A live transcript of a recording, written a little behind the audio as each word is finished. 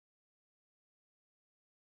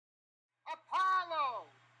Apollo,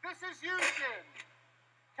 this is Houston.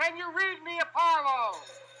 Can you read me, Apollo?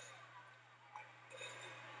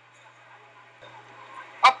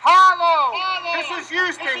 Apollo, this is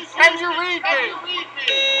Houston. Can you read me?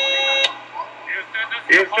 Houston,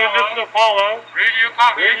 this is Apollo.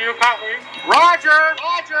 Radio copy. Roger.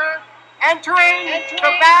 Entering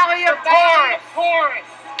the Valley of Taurus.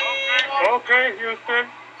 Okay, Houston.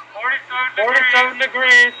 47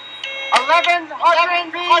 degrees.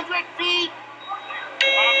 1,100 feet.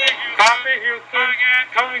 Copy, Houston.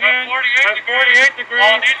 Coming in. 48 degrees.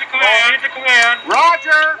 All needs a command.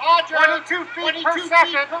 Roger. 22 feet per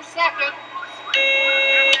second.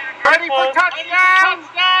 Ready for touchdown.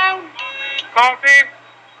 Copy.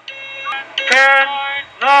 10,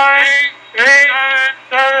 9, 8,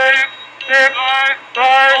 7, 6,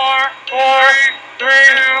 5, 4, 3,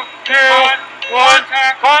 2, 1.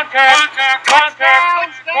 Contact.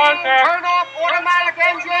 Turn off automatic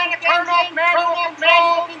engine. Turn off manual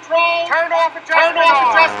control. Turn off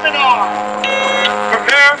adjustment arm.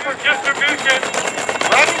 Prepare for distribution.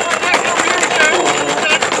 Ready for distribution.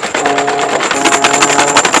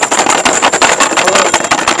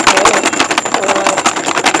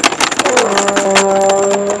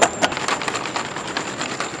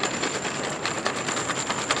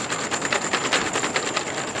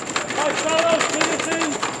 My fellow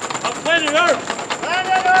citizens of planet Earth,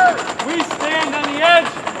 we stand on the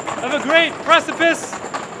edge of a great precipice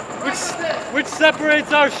which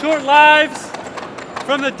separates our short lives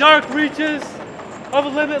from the dark reaches of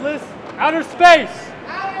limitless outer space.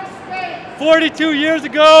 42 years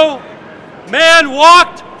ago, man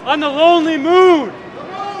walked on the lonely moon,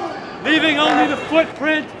 leaving only the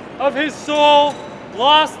footprint of his soul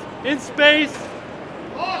lost in space.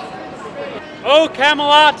 Oh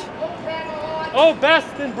Camelot, oh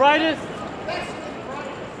best and brightest,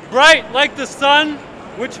 bright like the sun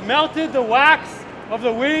which melted the wax of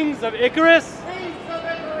the wings of Icarus,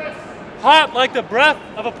 hot like the breath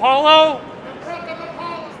of Apollo.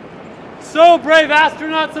 So brave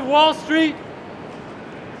astronauts of Wall Street,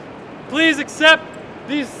 please accept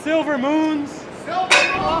these silver moons,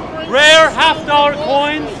 rare half-dollar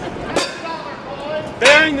coins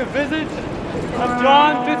bearing the visage of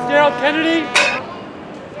John Fitzgerald Kennedy,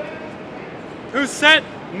 who sent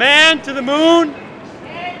man to the moon,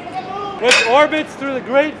 which orbits through the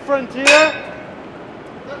great frontier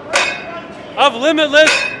of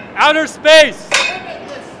limitless outer space.